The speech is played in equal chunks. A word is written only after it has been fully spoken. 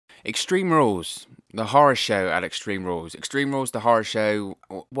Extreme Rules, the horror show at Extreme Rules. Extreme Rules, the horror show,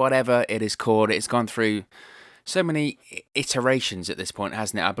 whatever it is called, it's gone through so many iterations at this point,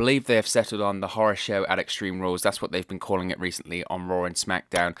 hasn't it? I believe they have settled on the horror show at Extreme Rules. That's what they've been calling it recently on Raw and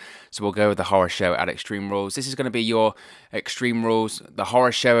SmackDown. So we'll go with the horror show at Extreme Rules. This is going to be your Extreme Rules, the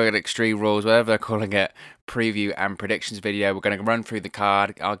horror show at Extreme Rules, whatever they're calling it, preview and predictions video. We're going to run through the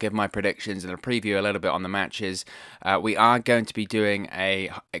card. I'll give my predictions and a preview a little bit on the matches. We are going to be doing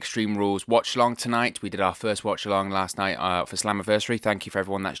a Extreme Rules watch along tonight. We did our first watch along last night for Slammiversary. Thank you for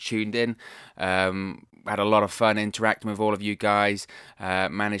everyone that's tuned in. Had a lot of fun interacting with all of you guys,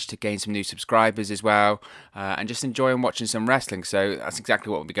 managed to gain some new subscribers as well, and just enjoying watching some wrestling. So that's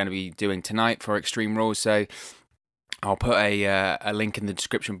exactly what we're going to be doing tonight for Extreme Rules. So I'll put a link in the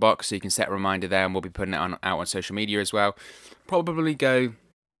description box so you can set a reminder there, and we'll be putting it out on social media as well. Probably go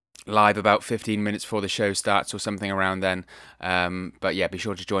live about 15 minutes before the show starts or something around then. But yeah, be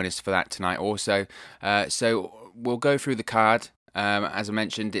sure to join us for that tonight also. So we'll go through the card. As I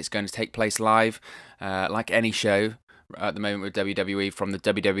mentioned, it's going to take place live, like any show at the moment with WWE, from the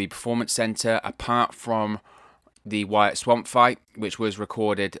WWE Performance Center, apart from the Wyatt Swamp Fight, which was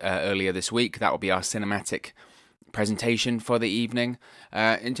recorded earlier this week. That will be our cinematic presentation for the evening.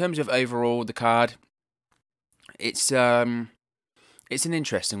 In terms of overall the card, it's an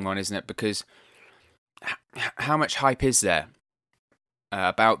interesting one, isn't it? Because how much hype is there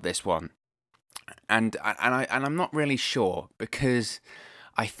about this one? And I'm not really sure, because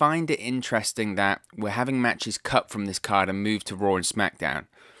I find it interesting that we're having matches cut from this card and moved to Raw and SmackDown.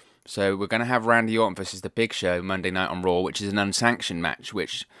 So we're going to have Randy Orton versus The Big Show Monday night on Raw, which is an unsanctioned match,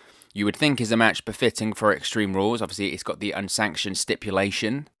 which you would think is a match befitting for Extreme Rules. Obviously, it's got the unsanctioned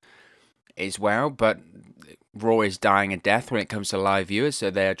stipulation as well, but Raw is dying a death when it comes to live viewers, so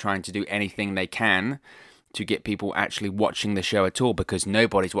they're trying to do anything they can to get people actually watching the show at all, because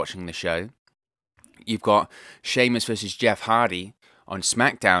nobody's watching the show. You've got Sheamus versus Jeff Hardy on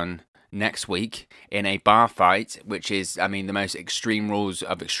SmackDown next week in a bar fight, which is, I mean, the most Extreme Rules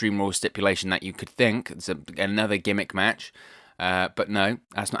of Extreme Rules stipulation that you could think. It's another gimmick match, but no,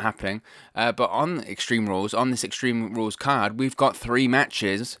 that's not happening. But on Extreme Rules, on this Extreme Rules card, we've got 3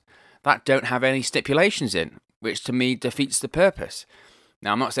 matches that don't have any stipulations in, which to me defeats the purpose.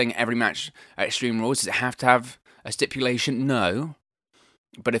 Now, I'm not saying every match at Extreme Rules, does it have to have a stipulation? No.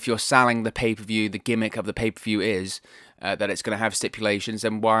 But if you're selling the pay-per-view, the gimmick of the pay-per-view is that it's going to have stipulations,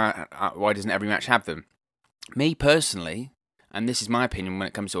 then why doesn't every match have them? Me personally, and this is my opinion when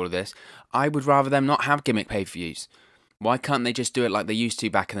it comes to all of this, I would rather them not have gimmick pay-per-views. Why can't they just do it like they used to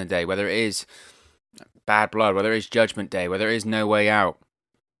back in the day, whether it is Bad Blood, whether it is Judgment Day, whether it is No Way Out,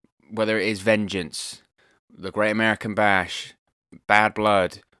 whether it is Vengeance, The Great American Bash, Bad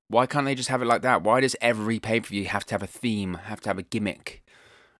Blood. Why can't they just have it like that? Why does every pay-per-view have to have a theme, have to have a gimmick?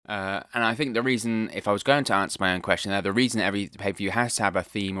 And I think the reason, if I was going to answer my own question there, the reason every pay-per-view has to have a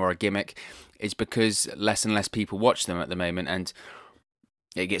theme or a gimmick is because less and less people watch them at the moment, and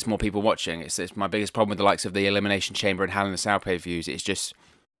it gets more people watching. It's my biggest problem with the likes of the Elimination Chamber and Hell in a Cell pay-per-views. It's just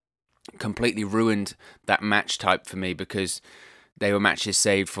completely ruined that match type for me, because they were matches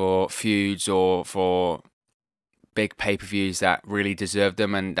saved for feuds or for big pay-per-views that really deserved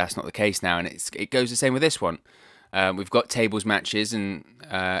them, and that's not the case now. And it goes the same with this one. We've got tables matches and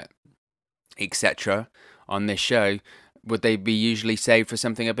etc. on this show. Would they be usually saved for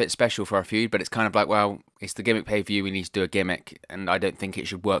something a bit special for a feud? But it's kind of like, well, it's the gimmick pay-per-view, we need to do a gimmick, and I don't think it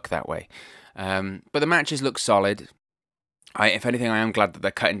should work that way. But the matches look solid. If anything, I am glad that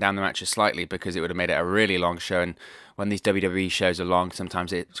they're cutting down the matches slightly, because it would have made it a really long show, and when these WWE shows are long,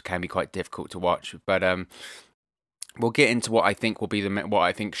 sometimes it can be quite difficult to watch. But we'll get into what I think will be what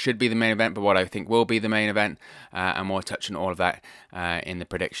I think should be the main event, but what I think will be the main event, and we'll touch on all of that in the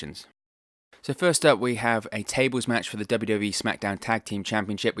predictions. So first up, we have a tables match for the WWE SmackDown Tag Team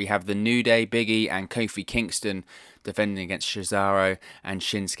Championship. We have the New Day, Big E, and Kofi Kingston defending against Cesaro and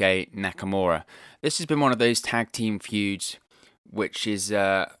Shinsuke Nakamura. This has been one of those tag team feuds which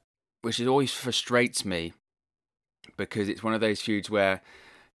always frustrates me, because it's one of those feuds where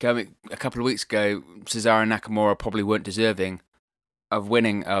a couple of weeks ago, Cesaro and Nakamura probably weren't deserving of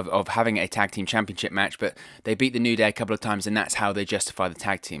winning, of having a tag team championship match, but they beat the New Day a couple of times, and that's how they justify the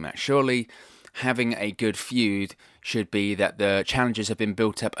tag team match. Surely, having a good feud should be that the challenges have been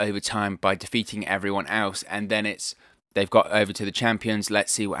built up over time by defeating everyone else, and then they've got over to the champions.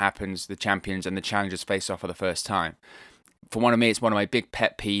 Let's see what happens. The champions and the challengers face off for the first time. For one of me, it's one of my big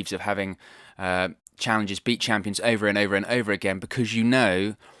pet peeves of having challengers beat champions over and over and over again, because you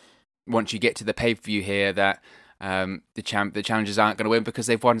know, once you get to the pay-per-view here, that the challengers aren't going to win because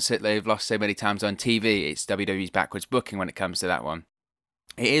they've lost so many times on TV. It's WWE's backwards booking when it comes to that one.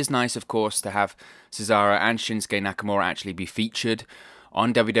 It is nice, of course, to have Cesaro and Shinsuke Nakamura actually be featured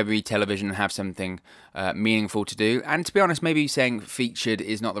on WWE television and have something meaningful to do. And to be honest, maybe saying featured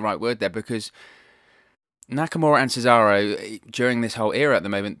is not the right word there, because Nakamura and Cesaro, during this whole era at the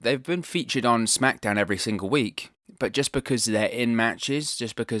moment, they've been featured on SmackDown every single week. But just because they're in matches,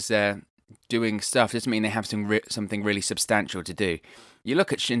 just because they're doing stuff, doesn't mean they have something really substantial to do. You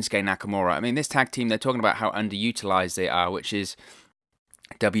look at Shinsuke Nakamura, I mean, this tag team, they're talking about how underutilized they are, which is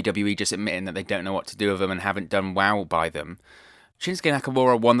WWE just admitting that they don't know what to do with them and haven't done well by them. Shinsuke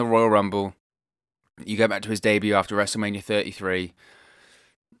Nakamura won the Royal Rumble. You go back to his debut after WrestleMania 33.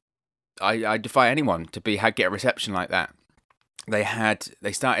 I defy anyone to get a reception like that. They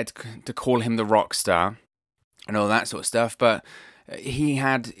started to call him the rock star and all that sort of stuff, but he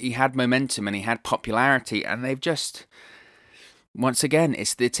had momentum and he had popularity, and they've just, once again,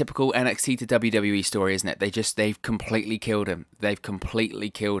 it's the typical NXT to WWE story, isn't it? They've completely killed him. They've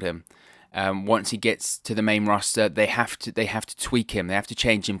completely killed him. Once he gets to the main roster, they have to tweak him. They have to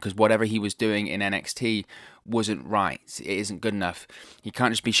change him, because whatever he was doing in NXT wasn't right. It isn't good enough. He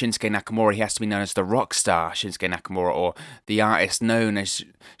can't just be Shinsuke Nakamura. He has to be known as the rock star Shinsuke Nakamura, or the artist known as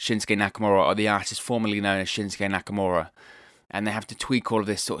Shinsuke Nakamura, or the artist formerly known as Shinsuke Nakamura. And they have to tweak all of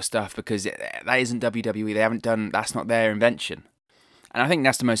this sort of stuff, because that isn't WWE. They haven't done. That's not their invention. And I think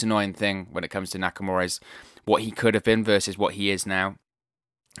that's the most annoying thing when it comes to Nakamura, is what he could have been versus what he is now.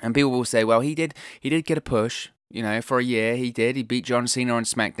 And people will say, well, he did get a push, for a year. He did. He beat John Cena on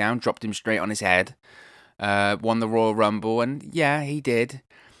SmackDown, dropped him straight on his head, won the Royal Rumble, and yeah, he did.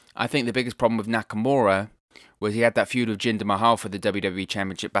 I think the biggest problem with Nakamura was he had that feud with Jinder Mahal for the WWE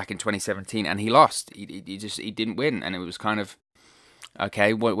Championship back in 2017, and he lost. He didn't win, and it was kind of,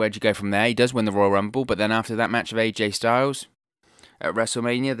 okay, where'd you go from there? He does win the Royal Rumble, but then after that match of AJ Styles at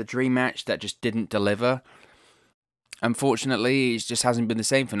WrestleMania, the dream match that just didn't deliver. Unfortunately, it just hasn't been the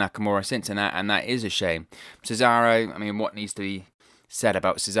same for Nakamura since, and that is a shame. Cesaro, I mean, what needs to be said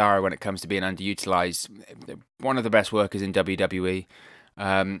about Cesaro when it comes to being underutilized? One of the best workers in WWE.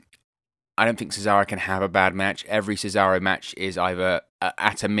 I don't think Cesaro can have a bad match. Every Cesaro match is either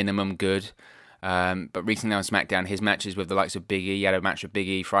at a minimum good. But recently on SmackDown, his matches with the likes of Big E, he had a match with Big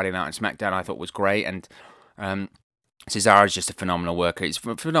E Friday night on SmackDown, I thought was great. And Cesaro is just a phenomenal worker. He's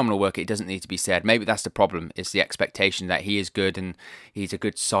a phenomenal worker. It doesn't need to be said. Maybe that's the problem. It's the expectation that he is good and he's a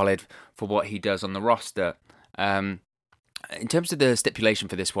good solid for what he does on the roster. In terms of the stipulation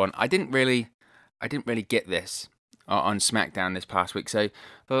for this one, I didn't really get this on SmackDown this past week. So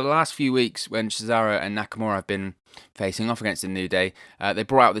for the last few weeks, when Cesaro and Nakamura have been facing off against the New Day, they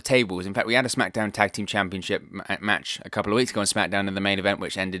brought out the tables. In fact, we had a SmackDown Tag Team Championship match a couple of weeks ago on SmackDown in the main event,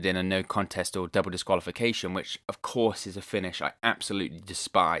 which ended in a no contest or double disqualification, which of course is a finish I absolutely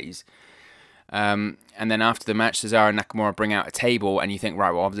despise. And then after the match, Cesaro and Nakamura bring out a table, and you think,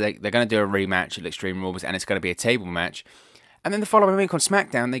 right, well, they're going to do a rematch at Extreme Rules, and it's going to be a table match. And then the following week on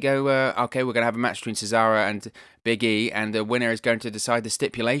SmackDown, they go, okay, we're going to have a match between Cesaro and Big E, and the winner is going to decide the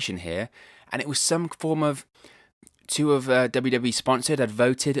stipulation here. And it was some form of, two of WWE sponsored had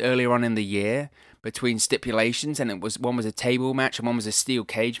voted earlier on in the year between stipulations, and one was a table match and one was a steel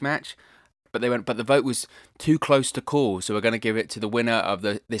cage match. But the vote was too close to call, so we're going to give it to the winner of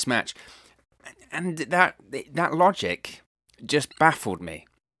this match. And that logic just baffled me,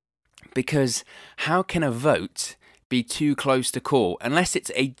 because how can a vote be too close to call unless it's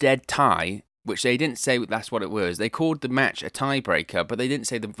a dead tie, which they didn't say that's what it was. They called the match a tiebreaker, but they didn't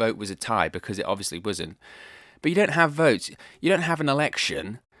say the vote was a tie, because it obviously wasn't. But you don't have votes. You don't have an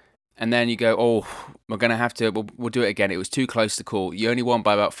election, and then you go, oh, we're going to have to, we'll do it again. It was too close to call. You only won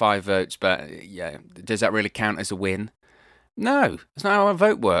by about 5 votes, but yeah, does that really count as a win? No, that's not how a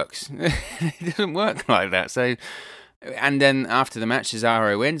vote works. It doesn't work like that. So, and then after the match,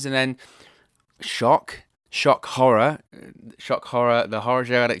 Cesaro wins, and then shock horror, the horror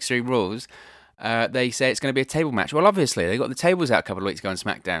show at Extreme Rules, they say it's going to be a table match. Well, obviously, they got the tables out a couple of weeks ago on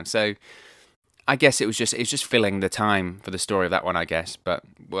SmackDown, so I guess it was just filling the time for the story of that one, I guess, but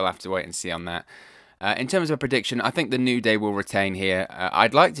we'll have to wait and see on that. In terms of a prediction, I think the New Day will retain here.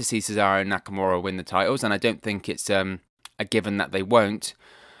 I'd like to see Cesaro and Nakamura win the titles, and I don't think it's a given that they won't.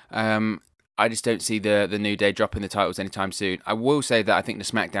 I just don't see the New Day dropping the titles anytime soon. I will say that I think the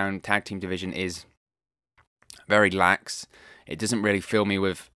SmackDown Tag Team division is very lax. It doesn't really fill me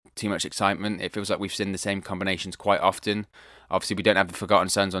with too much excitement. It feels like we've seen the same combinations quite often. Obviously, we don't have the Forgotten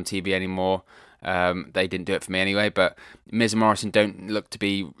Sons on TV anymore. They didn't do it for me anyway, but Miz and Morrison don't look to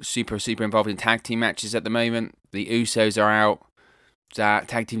be super involved in tag team matches at the moment. The Usos are out. The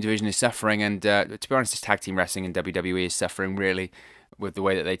tag team division is suffering, and to be honest, this tag team wrestling in WWE is suffering really with the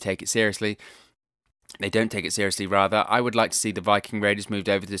way that they take it seriously. They don't take it seriously, rather. I would like to see the Viking Raiders moved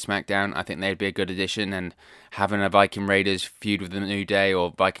over to SmackDown. I think they'd be a good addition, and having a Viking Raiders feud with the New Day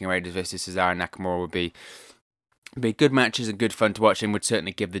or Viking Raiders versus Cesaro and Nakamura would be good matches and good fun to watch, and would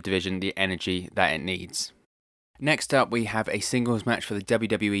certainly give the division the energy that it needs. Next up, we have a singles match for the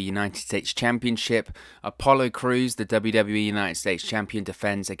WWE United States Championship. Apollo Crews, the WWE United States Champion,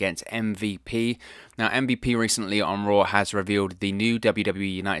 defends against MVP. Now, MVP recently on Raw has revealed the new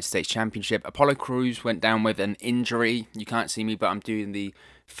WWE United States Championship. Apollo Crews went down with an injury. You can't see me, but I'm doing the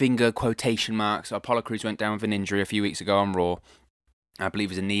finger quotation marks. So Apollo Crews went down with an injury a few weeks ago on Raw. I believe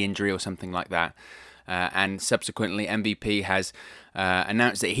it was a knee injury or something like that. And subsequently, MVP has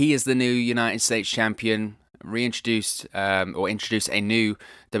announced that he is the new United States Champion. Introduced a new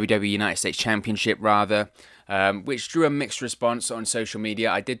WWE United States Championship, which drew a mixed response on social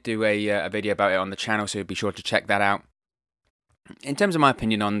media. I did do a video about it on the channel, so be sure to check that out. In terms of my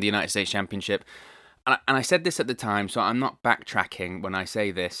opinion on the United States Championship, and I said this at the time, so I'm not backtracking when I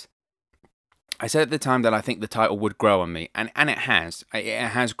say this. I said at the time that I think the title would grow on me, and it has. It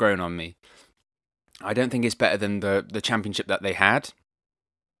has grown on me. I don't think it's better than the championship that they had.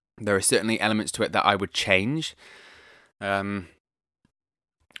 There are certainly elements to it that I would change. Whether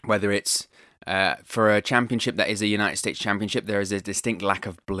it's for a championship that is a United States Championship, there is a distinct lack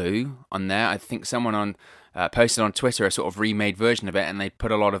of blue on there. I think someone posted on Twitter a sort of remade version of it, and they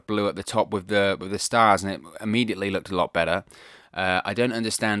put a lot of blue at the top with the stars, and it immediately looked a lot better. I don't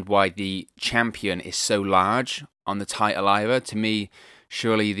understand why the champion is so large on the title either. To me,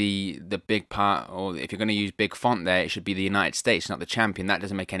 surely the big part, or if you're going to use big font there, it should be the United States, not the champion. That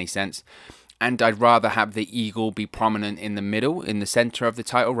doesn't make any sense. And I'd rather have the eagle be prominent in the middle, in the center of the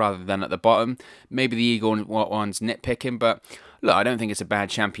title, rather than at the bottom. Maybe the eagle one's nitpicking, but look, I don't think it's a bad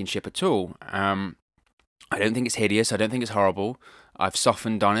championship at all. I don't think it's hideous. I don't think it's horrible. I've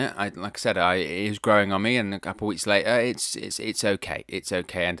softened on it. Like I said, it is growing on me, and a couple of weeks later, it's okay. It's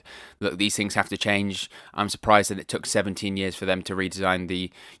okay. And look, these things have to change. I'm surprised that it took 17 years for them to redesign the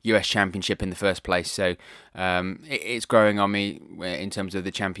US Championship in the first place. So it's growing on me in terms of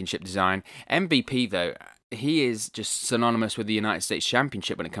the championship design. MVP, though, he is just synonymous with the United States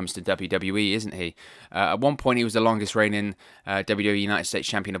Championship when it comes to WWE, isn't he? At one point, he was the longest reigning WWE United States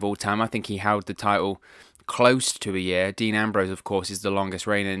Champion of all time. I think he held the title close to a year. Dean Ambrose, of course, is the longest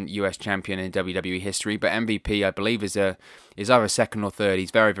reigning US champion in WWE history, but MVP, I believe, is either second or third.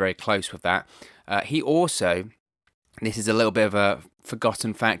 He's very, very close with that. He also, this is a little bit of a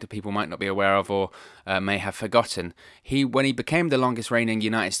forgotten fact that people might not be aware of, or may have forgotten. When he became the longest reigning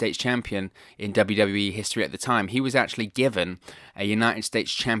United States champion in WWE history at the time, he was actually given a United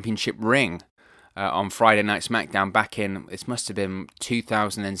States Championship ring on Friday Night SmackDown back in, it must have been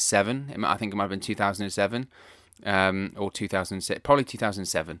 2007. I think it might have been 2007 or 2006, probably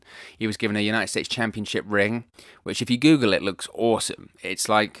 2007. He was given a United States Championship ring, which if you Google it, looks awesome. It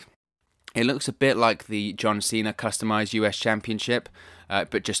looks a bit like the John Cena customized US Championship,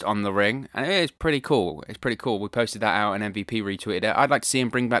 but just on the ring. And it is pretty cool. It's pretty cool. We posted that out and MVP retweeted it. I'd like to see him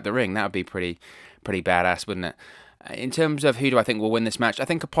bring back the ring. That would be pretty badass, wouldn't it? In terms of who do I think will win this match, I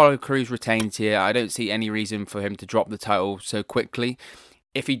think Apollo Crews retains here. I don't see any reason for him to drop the title so quickly.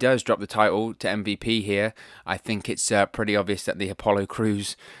 If he does drop the title to MVP here, I think it's pretty obvious that the Apollo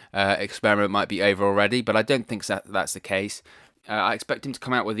Crews experiment might be over already, but I don't think that's the case. I expect him to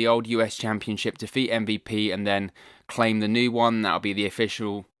come out with the old US Championship, defeat MVP, and then claim the new one. That'll be the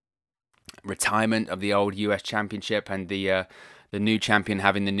official retirement of the old US Championship, and the new champion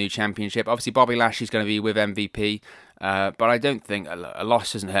having the new championship. Obviously, Bobby Lashley's going to be with MVP, but I don't think a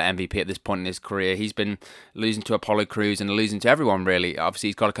loss doesn't hurt MVP at this point in his career. He's been losing to Apollo Crews and losing to everyone, really. Obviously,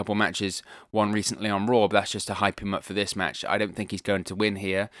 he's got a couple matches, one recently on Raw, but that's just to hype him up for this match. I don't think he's going to win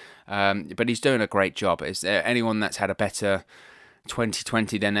here, but he's doing a great job. Is there anyone that's had a better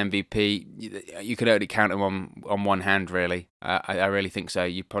 2020 than MVP? You could only count him on one hand, really. I really think so.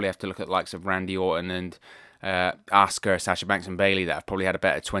 You probably have to look at the likes of Randy Orton and Asuka, Sasha Banks and Bayley that have probably had a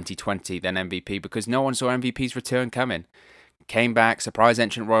better 2020 than MVP, because no one saw MVP's return coming. Came back, surprise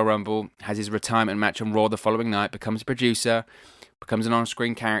entrant Royal Rumble, has his retirement match on Raw the following night, becomes a producer, becomes an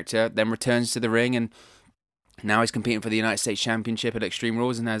on-screen character, then returns to the ring, and now he's competing for the United States Championship at Extreme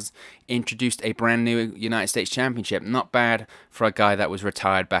Rules and has introduced a brand new United States Championship. Not bad for a guy that was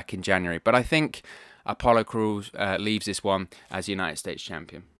retired back in January, but I think Apollo Crews leaves this one as United States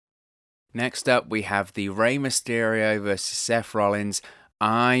Champion. Next up, we have the Rey Mysterio versus Seth Rollins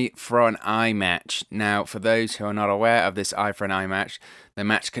eye for an eye match. Now, for those who are not aware of this eye for an eye match, the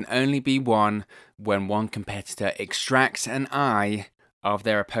match can only be won when one competitor extracts an eye of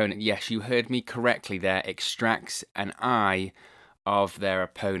their opponent. Yes, you heard me correctly there. Extracts an eye of their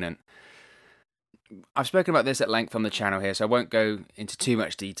opponent. I've spoken about this at length on the channel here, so I won't go into too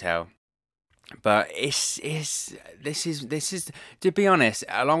much detail. But this is to be honest,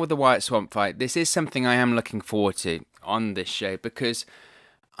 along with the Wyatt Swamp fight, this is something I am looking forward to on this show, because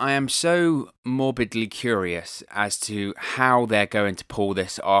I am so morbidly curious as to how they're going to pull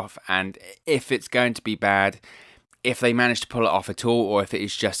this off, and if it's going to be bad, if they manage to pull it off at all, or if it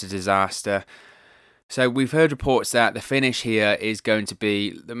is just a disaster. So we've heard reports that the finish here is going to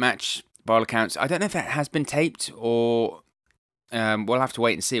be the match. By all accounts, I don't know if it has been taped, or we'll have to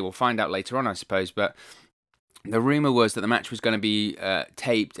wait and see. We'll find out later on, I suppose. But the rumour was that the match was going to be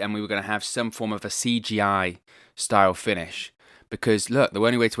taped, and we were going to have some form of a CGI style finish. Because look, the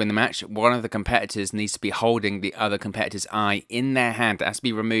only way to win the match, one of the competitors needs to be holding the other competitor's eye in their hand. It has to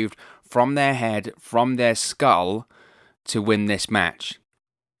be removed from their head, from their skull, to win this match.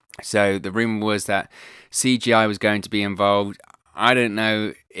 So the rumour was that CGI was going to be involved. I don't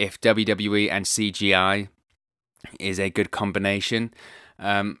know if WWE and CGI is a good combination.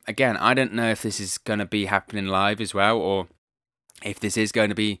 Again, I don't know if this is going to be happening live as well, or if this is going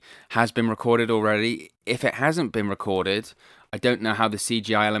to be, has been recorded already. If it hasn't been recorded, I don't know how the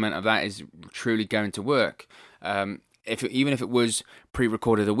CGI element of that is truly going to work. Even if it was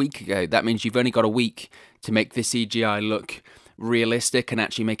pre-recorded a week ago, that means you've only got a week to make the CGI look realistic and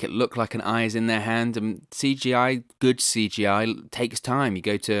actually make it look like an eye is in their hand. And CGI, good CGI, takes time. You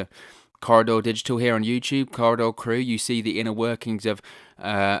go to Corridor Digital here on YouTube, Corridor Crew, you see the inner workings of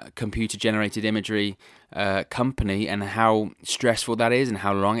computer generated imagery company, and how stressful that is, and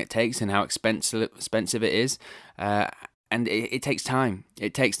how long it takes, and how expensive it is. And it takes time.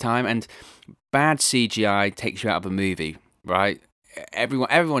 It takes time, and bad CGI takes you out of a movie, right?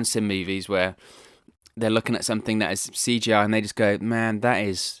 Everyone's seen movies where they're looking at something that is CGI and they just go, man, that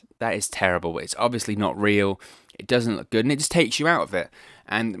is terrible. It's obviously not real. It doesn't look good, and it just takes you out of it.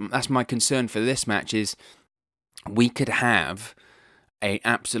 And that's my concern for this match, is we could have a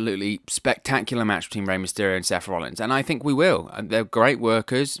absolutely spectacular match between Rey Mysterio and Seth Rollins, and I think we will. They're great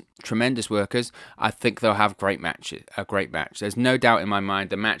workers, tremendous workers. I think they'll have a great match. There's no doubt in my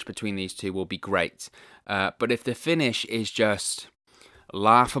mind the match between these two will be great. But if the finish is just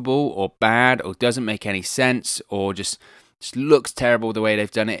laughable or bad or doesn't make any sense or just looks terrible the way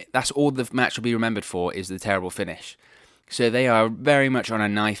they've done it, that's all the match will be remembered for, is the terrible finish. So they are very much on a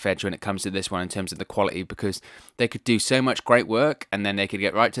knife edge when it comes to this one in terms of the quality, because they could do so much great work and then they could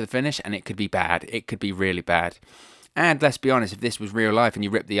get right to the finish and it could be bad. It could be really bad. And let's be honest, if this was real life and you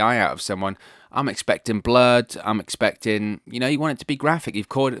rip the eye out of someone, I'm expecting blood. I'm expecting, you want it to be graphic. You've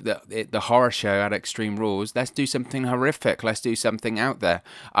called it the horror show at Extreme Rules. Let's do something horrific. Let's do something out there.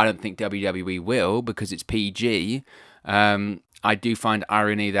 I don't think WWE will, because it's PG. I do find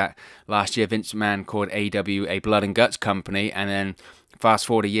irony that last year Vince McMahon called AEW a blood and guts company, and then fast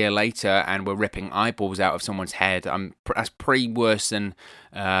forward a year later and we're ripping eyeballs out of someone's head. That's pretty worse than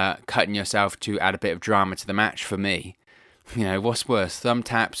cutting yourself to add a bit of drama to the match for me. What's worse,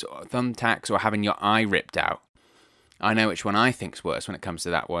 thumbtacks or having your eye ripped out? I know which one I think's worse when it comes to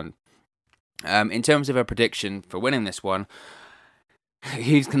that one. In terms of a prediction for winning this one,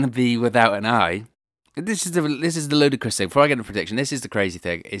 who's going to be without an eye? This is the ludicrous thing. Before I get into prediction, this is the crazy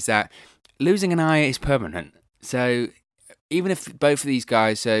thing, is that losing an eye is permanent. So even if both of these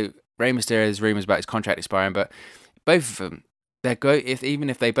guys, so Rey Mysterio, there's rumours about his contract expiring, but both of them, even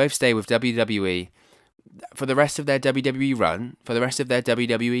if they both stay with WWE for the rest of their WWE run, for the rest of their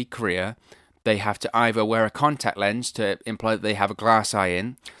WWE career, they have to either wear a contact lens to imply that they have a glass eye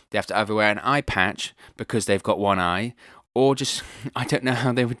in, they have to either wear an eye patch because they've got one eye, or just, I don't know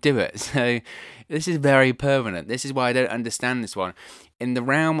how they would do it. So this is very permanent. This is why I don't understand this one. In the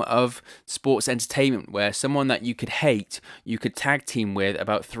realm of sports entertainment, where someone that you could hate, you could tag team with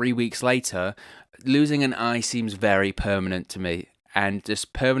about 3 weeks later, losing an eye seems very permanent to me. And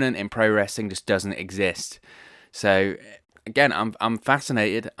just permanent in pro wrestling just doesn't exist. So again, I'm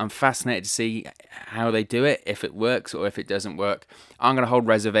fascinated. I'm fascinated to see how they do it, if it works or if it doesn't work. I'm going to hold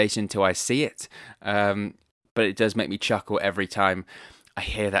reservation till I see it. But it does make me chuckle every time I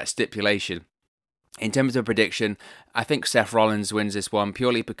hear that stipulation. In terms of prediction, I think Seth Rollins wins this one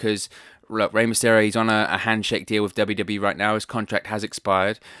purely because, look, Rey Mysterio, he's on a handshake deal with WWE right now. His contract has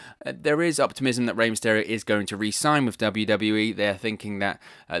expired. There is optimism that Rey Mysterio is going to re-sign with WWE. They're thinking that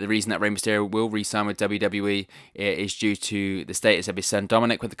the reason that Rey Mysterio will re-sign with WWE is due to the status of his son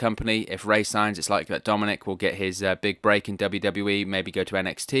Dominic with the company. If Rey signs, it's likely that Dominic will get his big break in WWE, maybe go to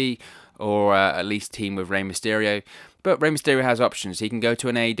NXT, or at least team with Rey Mysterio. But Rey Mysterio has options. He can go to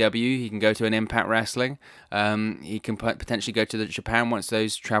an AEW, he can go to an Impact Wrestling, he can potentially go to Japan once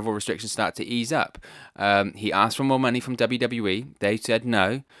those travel restrictions start to ease up. He asked for more money from WWE. They said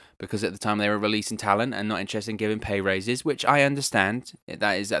no, because at the time they were releasing talent and not interested in giving pay raises, which I understand.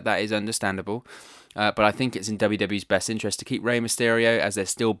 That is understandable. But I think it's in WWE's best interest to keep Rey Mysterio, as they're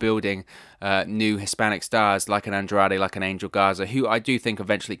still building new Hispanic stars like an Andrade, like an Angel Garza, who I do think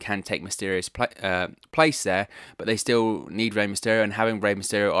eventually can take Mysterio's place there, but they still need Rey Mysterio, and having Rey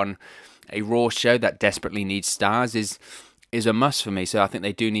Mysterio on a Raw show that desperately needs stars is a must for me. So I think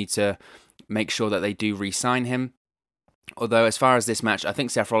they do need to make sure that they do re-sign him. Although, as far as this match, I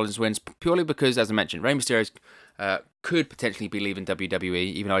think Seth Rollins wins purely because, as I mentioned, Rey Mysterio could potentially be leaving WWE,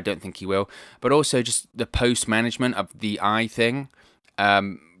 even though I don't think he will. But also just the post-management of the eye thing,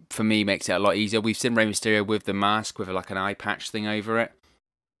 for me, makes it a lot easier. We've seen Rey Mysterio with the mask, with like an eye patch thing over it.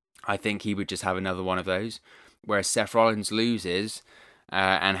 I think he would just have another one of those. Whereas Seth Rollins loses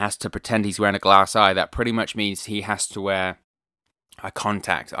and has to pretend he's wearing a glass eye. That pretty much means he has to wear a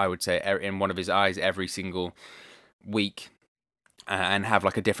contact, I would say, in one of his eyes every single week, and have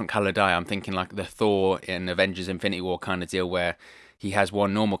like a different coloured eye. I'm thinking like the Thor in Avengers Infinity War kind of deal, where he has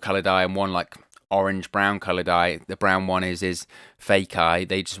one normal coloured eye and one like orange-brown coloured eye. The brown one is his fake eye.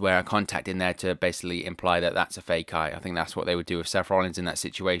 They just wear a contact in there to basically imply that that's a fake eye. I think that's what they would do with Seth Rollins in that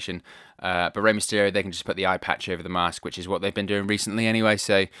situation. But Rey Mysterio, they can just put the eye patch over the mask, which is what they've been doing recently anyway.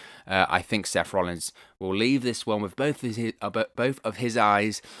 So I think Seth Rollins will leave this one with both of his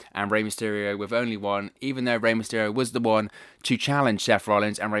eyes, and Rey Mysterio with only one, even though Rey Mysterio was the one to challenge Seth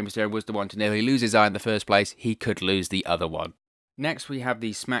Rollins, and Rey Mysterio was the one to nearly lose his eye in the first place. He could lose the other one. Next, we have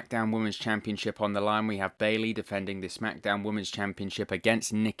the SmackDown Women's Championship on the line. We have Bayley defending the SmackDown Women's Championship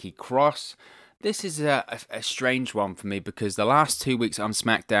against Nikki Cross. This is a strange one for me, because the last 2 weeks on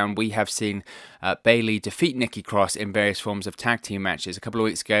SmackDown, we have seen Bayley defeat Nikki Cross in various forms of tag team matches. A couple of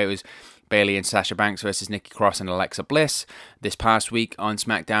weeks ago, it was Bayley and Sasha Banks versus Nikki Cross and Alexa Bliss. This past week on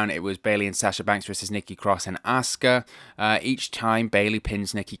SmackDown, it was Bayley and Sasha Banks versus Nikki Cross and Asuka. Each time, Bayley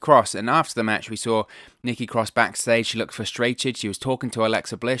pins Nikki Cross. And after the match, we saw Nikki Cross backstage. She looked frustrated. She was talking to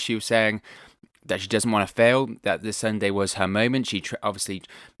Alexa Bliss. She was saying that she doesn't want to fail, that this Sunday was her moment. She obviously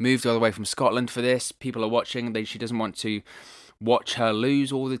moved all the way from Scotland for this. People are watching. She doesn't want to watch her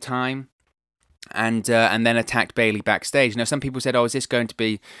lose all the time. And then attacked Bayley backstage. Now, some people said, oh, is this going to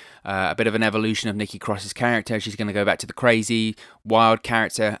be a bit of an evolution of Nikki Cross's character? She's going to go back to the crazy, wild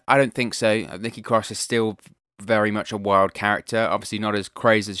character. I don't think so. Nikki Cross is still very much a wild character. Obviously not as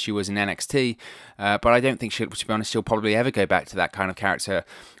crazy as she was in NXT, but I don't think, to be honest, she'll probably ever go back to that kind of character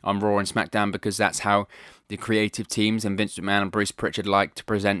on Raw and SmackDown, because that's how the creative teams and Vince McMahon and Bruce Pritchard like to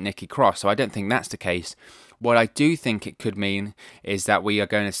present Nikki Cross. So I don't think that's the case. What I do think it could mean is that we are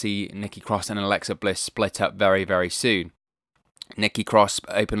going to see Nikki Cross and Alexa Bliss split up very, very soon. Nikki Cross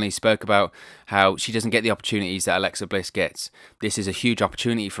openly spoke about how she doesn't get the opportunities that Alexa Bliss gets. This is a huge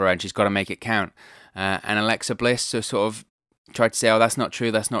opportunity for her, and she's got to make it count. And Alexa Bliss sort of tried to say, oh, that's not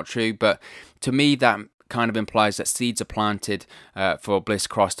true, that's not true. But to me, that kind of implies that seeds are planted for Bliss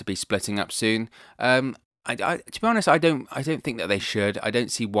Cross to be splitting up soon. To be honest, I don't think that they should. I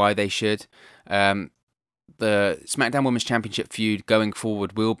don't see why they should. The SmackDown Women's Championship feud going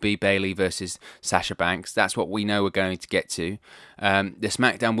forward will be Bayley versus Sasha Banks. That's what we know we're going to get to. The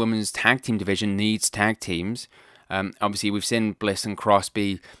SmackDown Women's Tag Team division needs tag teams. Obviously, we've seen Bliss and Cross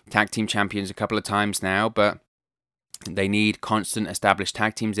be tag team champions a couple of times now, but they need constant established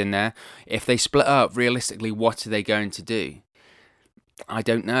tag teams in there. If they split up, realistically, what are they going to do? I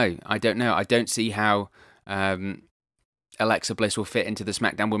don't know. I don't see how Alexa Bliss will fit into the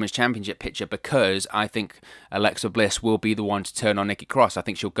SmackDown Women's Championship picture, because I think Alexa Bliss will be the one to turn on Nikki Cross. I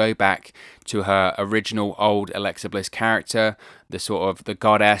think she'll go back to her original old Alexa Bliss character, the sort of the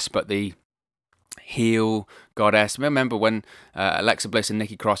goddess, but the heel goddess. Remember when Alexa Bliss and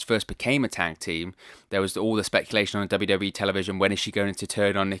Nikki Cross first became a tag team, there was all the speculation on WWE television, when is she going to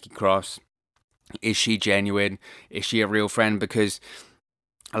turn on Nikki Cross? Is she genuine? Is she a real friend? Because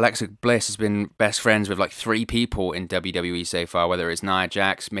Alexa Bliss has been best friends with like 3 people in WWE so far, whether it's Nia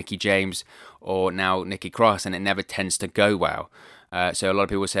Jax, Mickie James, or now Nikki Cross, and it never tends to go well. So a lot of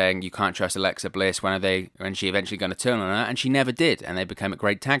people were saying you can't trust Alexa Bliss. When she eventually going to turn on her? And she never did, and they became a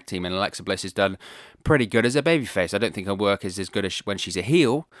great tag team. And Alexa Bliss has done pretty good as a babyface. I don't think her work is as good as when she's a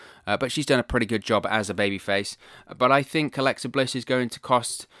heel, but she's done a pretty good job as a babyface. But I think Alexa Bliss is going to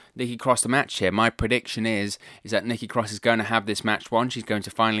cost Nikki Cross the match here. My prediction is that Nikki Cross is going to have this match won. She's going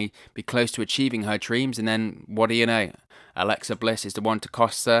to finally be close to achieving her dreams, and then what do you know? Alexa Bliss is the one to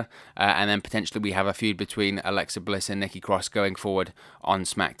cost her, and then potentially we have a feud between Alexa Bliss and Nikki Cross going forward on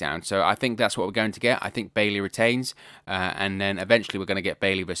SmackDown. So I think that's what we're going to get. I think Bayley retains, and then eventually we're going to get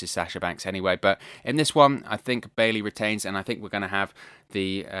Bayley versus Sasha Banks anyway. But in this one, I think Bayley retains, and I think we're going to have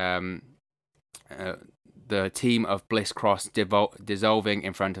the team of Bliss Cross dissolving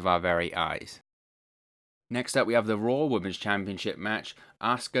in front of our very eyes. Next up, we have the Raw Women's Championship match.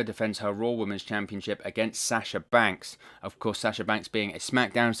 Asuka defends her Raw Women's Championship against Sasha Banks. Of course, Sasha Banks being a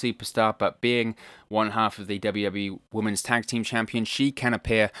SmackDown superstar, but being one half of the WWE Women's Tag Team Champion, she can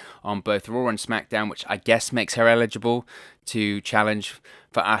appear on both Raw and SmackDown, which I guess makes her eligible to challenge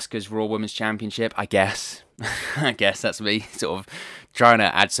for Asuka's Raw Women's Championship. I guess. I guess that's me sort of trying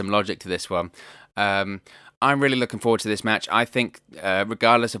to add some logic to this one. I'm really looking forward to this match. I think,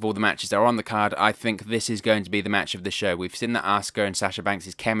 regardless of all the matches that are on the card, I think this is going to be the match of the show. We've seen that Asuka and Sasha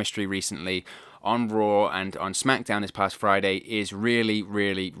Banks' chemistry recently on Raw and on SmackDown this past Friday is really,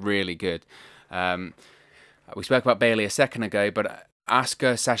 really, really good. We spoke about Bayley a second ago, but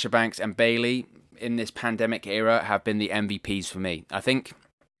Asuka, Sasha Banks, and Bayley in this pandemic era have been the MVPs for me. I think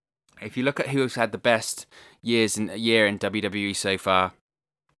if you look at who's had the best year in WWE so far,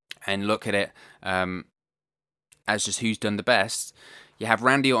 and look at it as just who's done the best, you have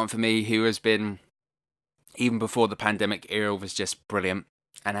Randy Orton for me, who has been, even before the pandemic era, was just brilliant,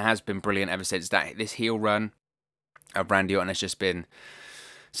 and has been brilliant ever since that. This heel run of Randy Orton has just been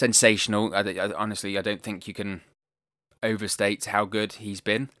sensational. Honestly, I don't think you can overstate how good he's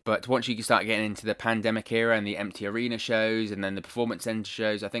been. But once you start getting into the pandemic era and the empty arena shows and then the performance center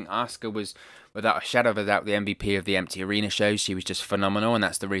shows, I think Asuka was, without a shadow of a doubt, the MVP of the empty arena shows. She was just phenomenal, and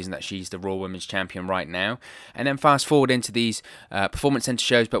that's the reason that she's the Raw Women's Champion right now. And then fast forward into these performance center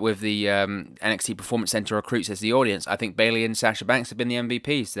shows, but with the NXT Performance Center recruits as the audience, I think Bayley and Sasha Banks have been the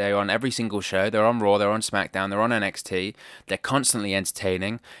MVPs. They're on every single show. They're on Raw, they're on SmackDown, they're on NXT. They're constantly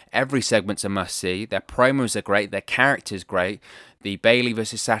entertaining. Every segment's a must-see. Their promos are great. Their character's great. The Bayley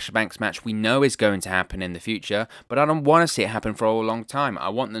versus Sasha Banks match we know is going to happen in the future, but I don't want to see it happen for a long time. I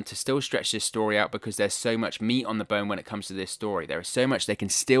want them to still stretch this story out because there's so much meat on the bone when it comes to this story. There is so much they can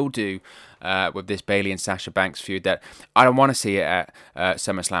still do with this Bayley and Sasha Banks feud that I don't want to see it at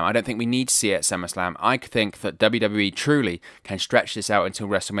SummerSlam. I don't think we need to see it at SummerSlam. I think that WWE truly can stretch this out until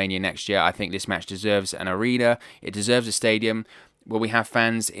WrestleMania next year. I think this match deserves an arena. It deserves a stadium. Will we have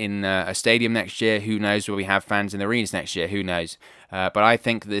fans in a stadium next year? Who knows? Will we have fans in the arenas next year? Who knows? But I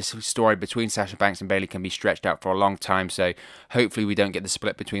think this story between Sasha Banks and Bayley can be stretched out for a long time, so hopefully we don't get the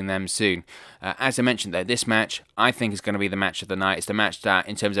split between them soon. As I mentioned though, this match I think is going to be the match of the night. It's the match that,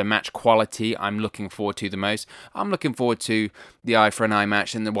 in terms of match quality, I'm looking forward to the most. I'm looking forward to the eye for an eye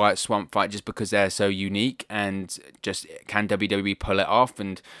match and the Wyatt Swamp Fight just because they're so unique, and just can WWE pull it off,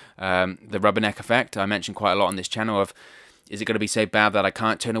 and the rubberneck effect I mentioned quite a lot on this channel of, is it going to be so bad that I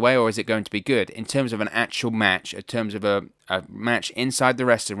can't turn away, or is it going to be good? In terms of an actual match, in terms of a match inside the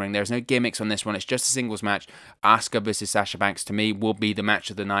wrestling ring, there's no gimmicks on this one. It's just a singles match. Asuka versus Sasha Banks, to me, will be the match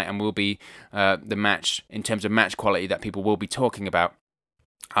of the night, and will be the match, in terms of match quality, that people will be talking about.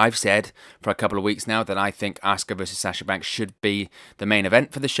 I've said for a couple of weeks now that I think Asuka versus Sasha Banks should be the main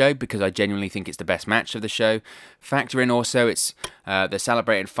event for the show, because I genuinely think it's the best match of the show. Factor in also, it's they're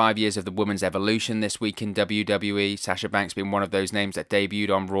celebrating 5 years of the women's evolution this week in WWE. Sasha Banks being one of those names that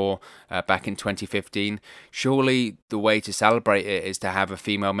debuted on Raw back in 2015. Surely the way to celebrate it is to have a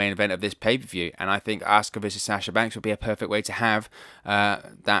female main event of this pay-per-view, and I think Asuka versus Sasha Banks would be a perfect way to have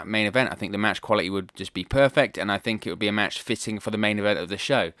that main event. I think the match quality would just be perfect, and I think it would be a match fitting for the main event of the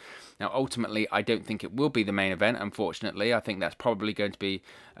show. Now, ultimately, I don't think it will be the main event, unfortunately. I think that's probably going to be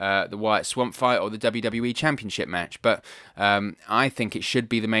the Wyatt Swamp Fight or the WWE Championship match. But I think it should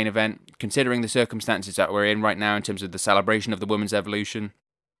be the main event, considering the circumstances that we're in right now in terms of the celebration of the women's evolution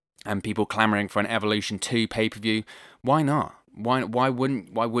and people clamoring for an Evolution 2 pay-per-view. Why not? Why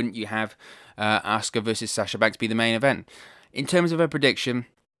wouldn't you have Asuka versus Sasha Banks be the main event? In terms of a prediction,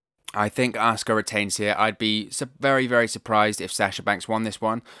 I think Asuka retains here. I'd be very, very surprised if Sasha Banks won this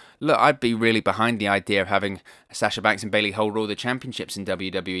one. Look, I'd be really behind the idea of having Sasha Banks and Bayley hold all the championships in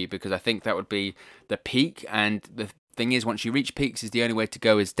WWE, because I think that would be the peak, and the thing is, once you reach peaks, is the only way to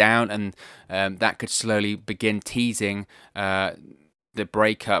go is down, and that could slowly begin teasing the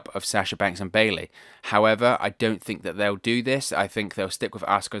breakup of Sasha Banks and Bayley. However, I don't think that they'll do this. I think they'll stick with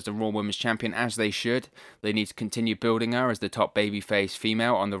Asuka as the Raw Women's Champion, as they should. They need to continue building her as the top babyface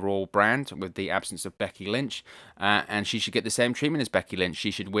female on the Raw brand with the absence of Becky Lynch. And she should get the same treatment as Becky Lynch.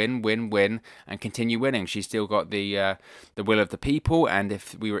 She should win, and continue winning. She's still got the will of the people, and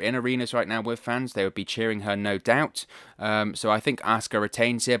if we were in arenas right now with fans, they would be cheering her, no doubt. So I think Asuka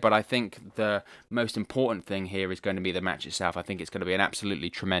retains here, but I think the most important thing here is going to be the match itself. I think it's going to be an absolutely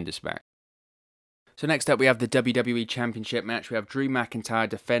tremendous match. So next up we have the WWE Championship match. We have Drew McIntyre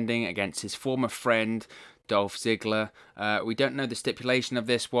defending against his former friend Dolph Ziggler. We don't know the stipulation of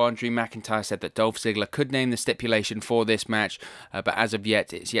this one. Drew McIntyre said that Dolph Ziggler could name the stipulation for this match, but as of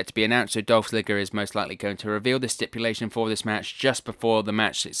yet, it's yet to be announced. So Dolph Ziggler is most likely going to reveal the stipulation for this match just before the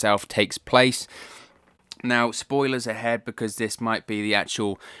match itself takes place. Now, spoilers ahead, because this might be the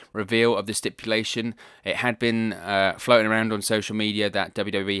actual reveal of the stipulation. It had been floating around on social media that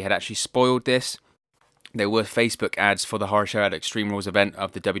WWE had actually spoiled this. There were Facebook ads for the Horror Show at Extreme Rules event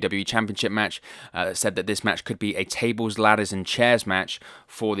of the WWE Championship match that said that this match could be a tables, ladders and chairs match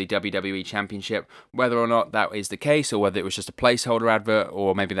for the WWE Championship. Whether or not that is the case, or whether it was just a placeholder advert,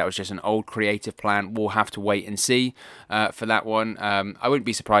 or maybe that was just an old creative plan, we'll have to wait and see for that one. I wouldn't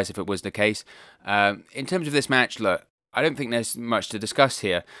be surprised if it was the case. In terms of this match, look, I don't think there's much to discuss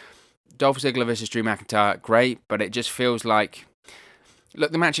here. Dolph Ziggler versus Drew McIntyre, great, but it just feels like...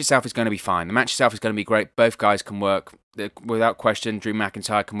 Look, the match itself is going to be fine. The match itself is going to be great. Both guys can work. Without question, Drew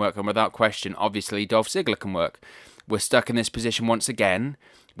McIntyre can work. And without question, obviously, Dolph Ziggler can work. We're stuck in this position once again,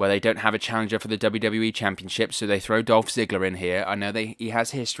 where they don't have a challenger for the WWE Championship, so they throw Dolph Ziggler in here. I know he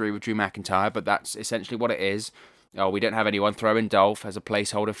has history with Drew McIntyre, but that's essentially what it is. Oh, we don't have anyone. Throw in Dolph as a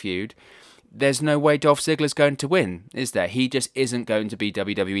placeholder feud. There's no way Dolph Ziggler's going to win, is there? He just isn't going to be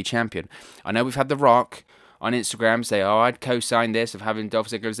WWE Champion. I know we've had The Rock on Instagram say, oh, I'd co-sign this of having Dolph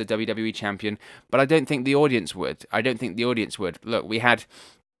Ziggler as the WWE Champion, but I don't think the audience would. Look, we had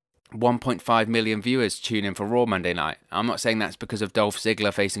 1.5 million viewers tune in for Raw Monday night. I'm not saying that's because of Dolph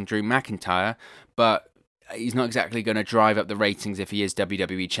Ziggler facing Drew McIntyre, but he's not exactly going to drive up the ratings if he is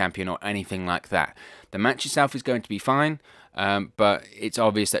WWE Champion or anything like that. The match itself is going to be fine, but it's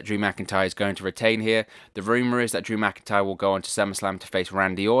obvious that Drew McIntyre is going to retain here. The rumour is that Drew McIntyre will go on to SummerSlam to face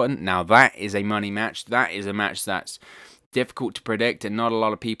Randy Orton. Now, that is a money match. That is a match that's difficult to predict, and not a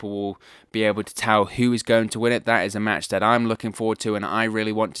lot of people will be able to tell who is going to win it. That is a match that I'm looking forward to and I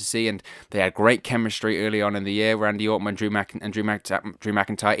really want to see, and they had great chemistry early on in the year, Randy Orton and Drew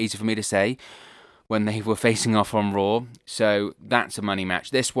McIntyre, easy for me to say, when they were facing off on Raw. So that's a money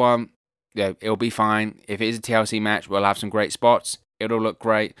match. This one, yeah, it'll be fine. If it is a TLC match, we'll have some great spots. It'll look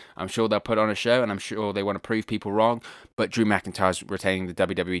great. I'm sure they'll put on a show, and I'm sure they want to prove people wrong. But Drew McIntyre's retaining the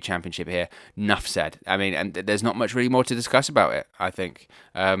WWE Championship here. Enough said. I mean, and there's not much really more to discuss about it, I think.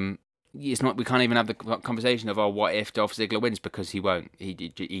 It's not. We can't even have the conversation of, oh, what if Dolph Ziggler wins, because he won't. He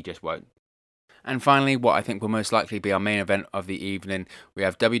just won't. And finally, what I think will most likely be our main event of the evening, we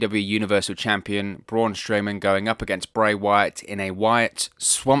have WWE Universal Champion Braun Strowman going up against Bray Wyatt in a Wyatt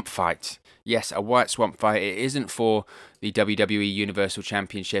Swamp Fight. Yes, a Wyatt Swamp Fight. It isn't for the WWE Universal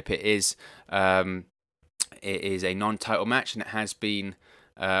Championship. It is a non-title match, and it has been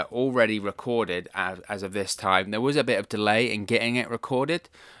already recorded as of this time. There was a bit of delay in getting it recorded,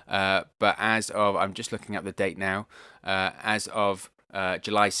 but as of, I'm just looking at the date now, as of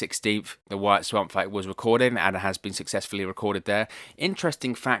July 16th, the Wyatt Swamp Fight was recorded, and it has been successfully recorded there.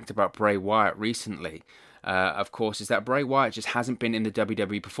 Interesting fact about Bray Wyatt recently, of course, is that Bray Wyatt just hasn't been in the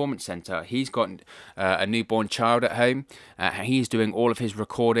WWE Performance Center. He's got a newborn child at home. He's doing all of his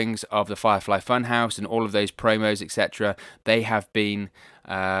recordings of the Firefly Funhouse and all of those promos, etc. They have been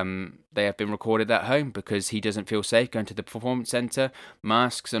recorded at home because he doesn't feel safe going to the Performance Center,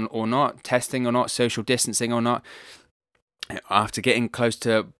 masks or not, testing or not, social distancing or not. After getting close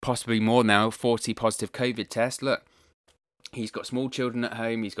to possibly more now, 40 positive COVID tests, look, he's got small children at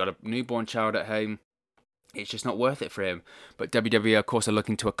home, he's got a newborn child at home. It's just not worth it for him. But WWE, of course, are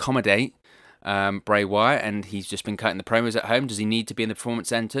looking to accommodate Bray Wyatt, and he's just been cutting the promos at home. Does he need to be in the Performance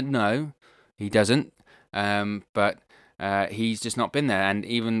Center? No, he doesn't. But he's just not been there. And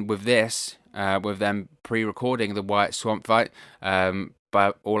even with this, with them pre-recording the Wyatt Swamp Fight,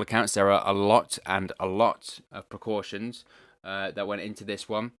 by all accounts, there are a lot of precautions that went into this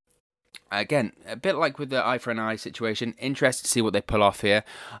one. Again, a bit like with the eye for an eye situation, interested to see what they pull off here.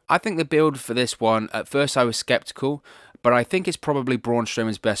 I think the build for this one, at first I was skeptical, But I think it's probably Braun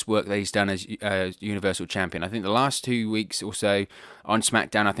Strowman's best work that he's done as Universal Champion. I think the last 2 weeks or so on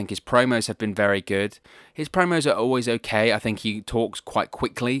SmackDown, I think his promos have been very good. His promos are always okay. I think he talks quite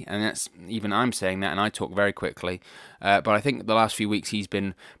quickly, and that's even I'm saying that, and I talk very quickly. But I think the last few weeks he's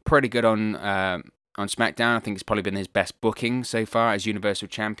been pretty good on SmackDown. I think it's probably been his best booking so far as Universal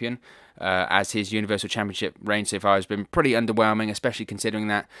Champion, as his Universal Championship reign so far has been pretty underwhelming, especially considering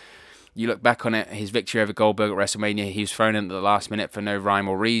that you look back on it, his victory over Goldberg at WrestleMania, he was thrown in at the last minute for no rhyme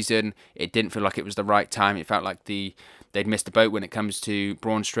or reason. It didn't feel like it was the right time. It felt like they'd missed the boat when it comes to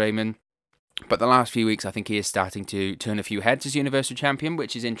Braun Strowman. But the last few weeks, I think he is starting to turn a few heads as Universal Champion,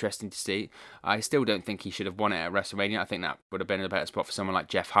 which is interesting to see. I still don't think he should have won it at WrestleMania. I think that would have been a better spot for someone like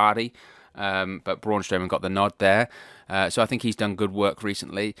Jeff Hardy. But Braun Strowman got the nod there. So I think he's done good work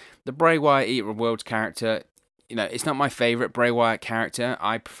recently. The Bray Wyatt Eater of Worlds character, it's not my favourite Bray Wyatt character.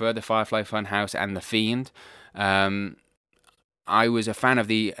 I prefer the Firefly Funhouse and the Fiend. I was a fan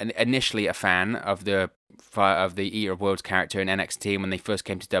of initially a fan of the Eater of Worlds character in NXT when they first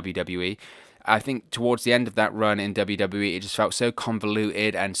came to WWE. I think towards the end of that run in WWE, it just felt so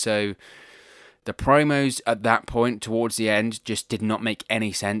convoluted, and so the promos at that point towards the end just did not make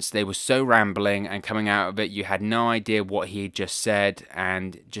any sense. They were so rambling, and coming out of it, you had no idea what he had just said,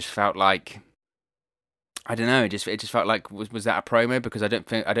 and just felt like, I don't know. It just felt like was that a promo? Because I don't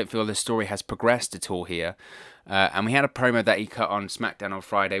feel the story has progressed at all here. And we had a promo that he cut on SmackDown on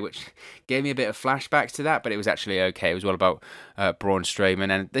Friday, which gave me a bit of flashbacks to that, but it was actually okay. It was all about Braun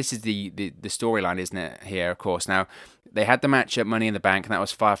Strowman, and this is the storyline, isn't it? Here, of course. Now they had the match at Money in the Bank, and that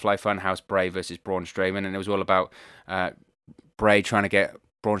was Firefly Funhouse Bray versus Braun Strowman, and it was all about Bray trying to get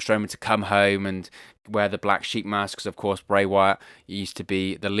Braun Strowman to come home and wear the black sheep mask, because of course Bray Wyatt used to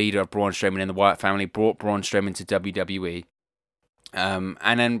be the leader of Braun Strowman in the Wyatt family, brought Braun Strowman to WWE.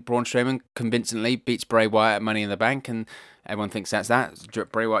 And then Braun Strowman convincingly beats Bray Wyatt at Money in the Bank, and everyone thinks that's that.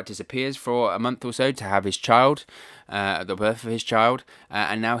 Bray Wyatt disappears for a month or so to have his child, the birth of his child,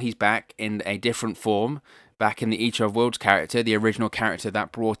 and now he's back in a different form, back in the Eater of Worlds character, the original character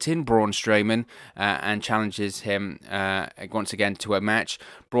that brought in Braun Strowman, and challenges him once again to a match.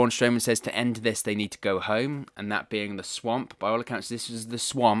 Braun Strowman says to end this, they need to go home, and that being the Swamp. By all accounts, this is the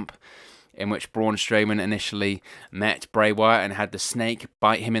Swamp in which Braun Strowman initially met Bray Wyatt and had the snake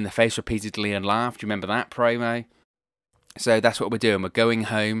bite him in the face repeatedly and laugh. Do you remember that promo? So that's what we're doing. We're going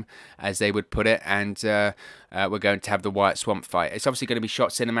home, as they would put it, and we're going to have the Wyatt Swamp Fight. It's obviously going to be shot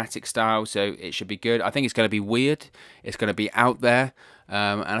cinematic style, so it should be good. I think it's going to be weird. It's going to be out there,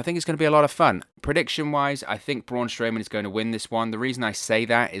 and I think it's going to be a lot of fun. Prediction-wise, I think Braun Strowman is going to win this one. The reason I say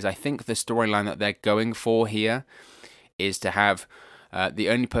that is I think the storyline that they're going for here is to have the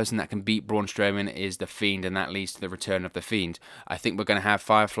only person that can beat Braun Strowman is the Fiend, and that leads to the return of the Fiend. I think we're going to have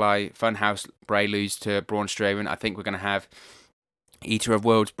Firefly Funhouse Bray lose to Braun Strowman. I think we're going to have Eater of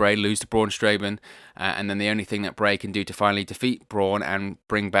Worlds Bray lose to Braun Strowman, and then the only thing that Bray can do to finally defeat Braun and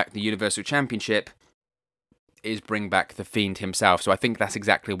bring back the Universal Championship is bring back the Fiend himself. So I think that's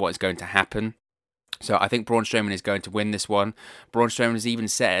exactly what is going to happen. So I think Braun Strowman is going to win this one. Braun Strowman has even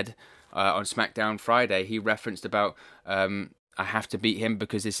said on SmackDown Friday, he referenced about I have to beat him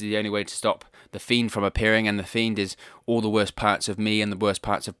because this is the only way to stop the Fiend from appearing, and the Fiend is all the worst parts of me and the worst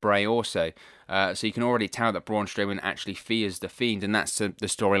parts of Bray also. So you can already tell that Braun Strowman actually fears the Fiend, and that's the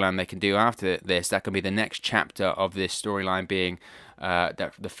storyline they can do after this. That can be the next chapter of this storyline, being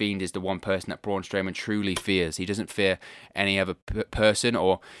that the Fiend is the one person that Braun Strowman truly fears. He doesn't fear any other person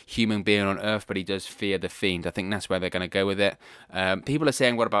or human being on Earth, but he does fear the Fiend. I think that's where they're going to go with it. People are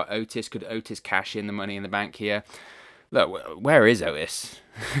saying, what about Otis? Could Otis cash in the Money in the Bank here? Look, where is Otis?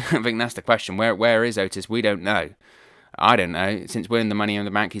 I think that's the question. Where is Otis? We don't know. I don't know. Since winning the Money in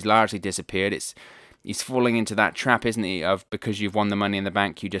the Bank, he's largely disappeared. He's falling into that trap, isn't he, of because you've won the Money in the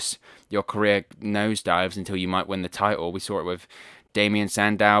Bank, your career nosedives until you might win the title. We saw it with Damien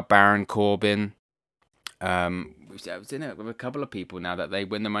Sandow, Baron Corbin. We've seen it with a couple of people now that they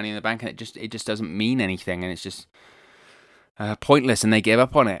win the Money in the Bank, and it just doesn't mean anything, and it's just pointless, and they give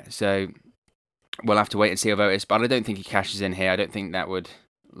up on it. So we'll have to wait and see about Otis, but I don't think he cashes in here. I don't think that would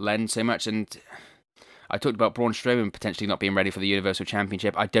lend so much. And I talked about Braun Strowman potentially not being ready for the Universal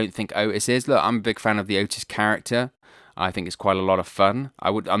Championship. I don't think Otis is. Look, I'm a big fan of the Otis character. I think it's quite a lot of fun.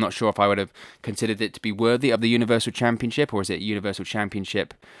 I'm not sure if I would have considered it to be worthy of the Universal Championship, or is it Universal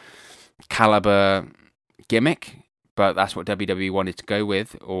Championship caliber gimmick? But that's what WWE wanted to go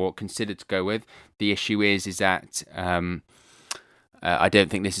with, or considered to go with. The issue is that I don't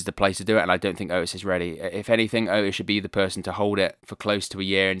think this is the place to do it, and I don't think Otis is ready. If anything, Otis should be the person to hold it for close to a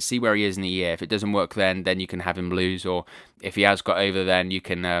year and see where he is in a year. If it doesn't work then you can have him lose, or if he has got over, then you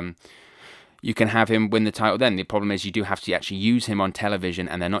can you can have him win the title then. The problem is you do have to actually use him on television,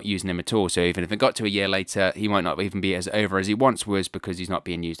 and they're not using him at all. So even if it got to a year later, he might not even be as over as he once was because he's not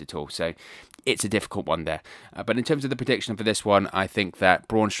being used at all. So it's a difficult one there. But in terms of the prediction for this one, I think that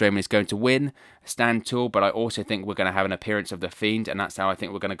Braun Strowman is going to win, stand tall, but I also think we're going to have an appearance of The Fiend, and that's how I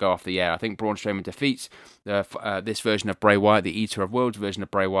think we're going to go off the air. I think Braun Strowman defeats this version of Bray Wyatt, the Eater of Worlds version of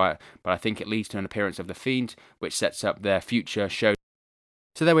Bray Wyatt, but I think it leads to an appearance of The Fiend, which sets up their future show.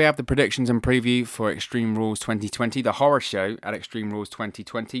 So there we have the predictions and preview for Extreme Rules 2020, the horror show at Extreme Rules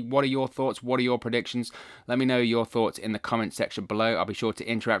 2020. What are your thoughts? What are your predictions? Let me know your thoughts in the comment section below. I'll be sure to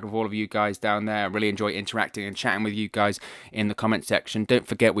interact with all of you guys down there. I really enjoy interacting and chatting with you guys in the comment section. Don't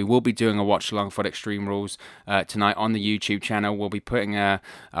forget, we will be doing a watch along for Extreme Rules tonight on the YouTube channel. We'll be putting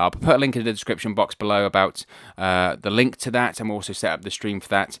I'll put a link in the description box below about the link to that, and we'll also set up the stream for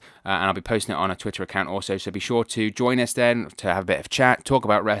that, and I'll be posting it on a Twitter account also. So be sure to join us then to have a bit of chat, talk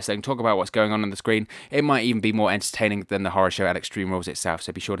about wrestling, talk about what's going on the screen. It might even be more entertaining than the horror show at Extreme Rules itself,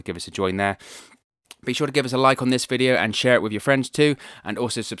 so be sure to give us a join there. Be sure to give us a like on this video and share it with your friends too, and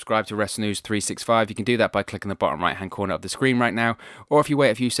also subscribe to Wrestle News 365. You can do that by clicking the bottom right hand corner of the screen right now, or if you wait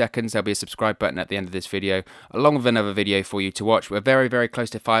a few seconds, there'll be a subscribe button at the end of this video along with another video for you to watch. We're very, very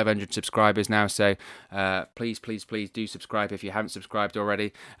close to 500 subscribers now, so please do subscribe if you haven't subscribed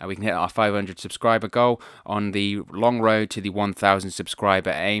already. We can hit our 500 subscriber goal on the long road to the 1,000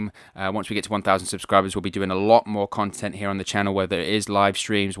 subscriber aim. Once we get to 1,000 subscribers, we'll be doing a lot more content here on the channel, whether it is live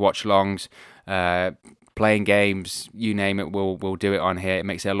streams, watch alongs, playing games, you name it, we'll do it on here. It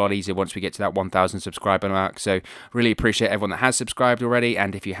makes it a lot easier once we get to that 1,000 subscriber mark. So really appreciate everyone that has subscribed already,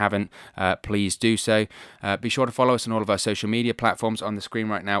 and if you haven't, please do so. Be sure to follow us on all of our social media platforms on the screen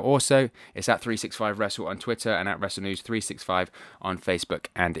right now. Also, it's at 365 Wrestle on Twitter and at Wrestle News 365 on Facebook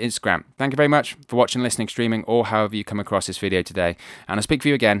and Instagram. Thank you very much for watching, listening, streaming, or however you come across this video today, and I'll speak for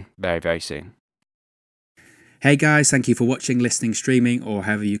you again very, very soon. Hey guys, thank you for watching, listening, streaming, or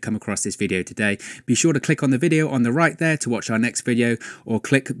however you come across this video today. Be sure to click on the video on the right there to watch our next video, or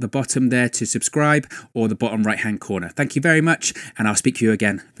click the bottom there to subscribe, or the bottom right hand corner. Thank you very much, and I'll speak to you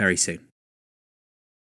again very soon.